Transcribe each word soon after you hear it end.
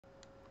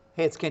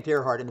Hey, it's Kent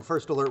Earhart in the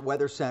First Alert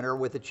Weather Center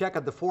with a check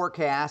of the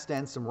forecast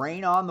and some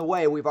rain on the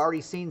way. We've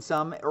already seen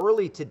some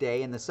early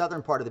today in the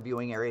southern part of the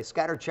viewing area.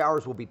 Scattered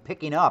showers will be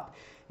picking up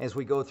as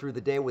we go through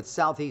the day with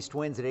southeast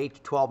winds at 8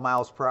 to 12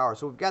 miles per hour.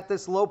 So we've got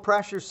this low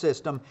pressure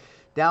system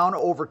down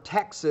over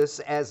Texas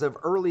as of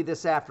early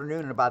this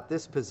afternoon in about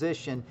this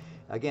position.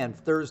 Again,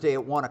 Thursday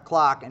at 1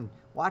 o'clock. And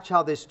watch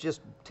how this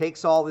just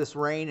takes all this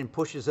rain and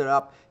pushes it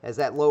up as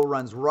that low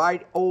runs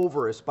right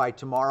over us by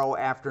tomorrow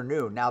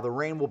afternoon. Now the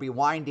rain will be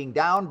winding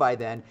down by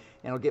then and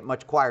it'll get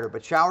much quieter,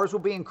 but showers will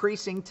be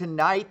increasing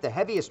tonight. The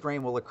heaviest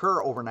rain will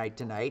occur overnight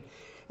tonight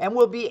and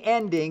will be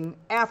ending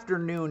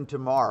afternoon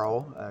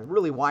tomorrow,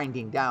 really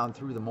winding down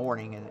through the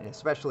morning and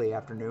especially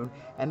afternoon.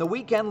 And the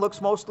weekend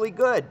looks mostly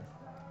good.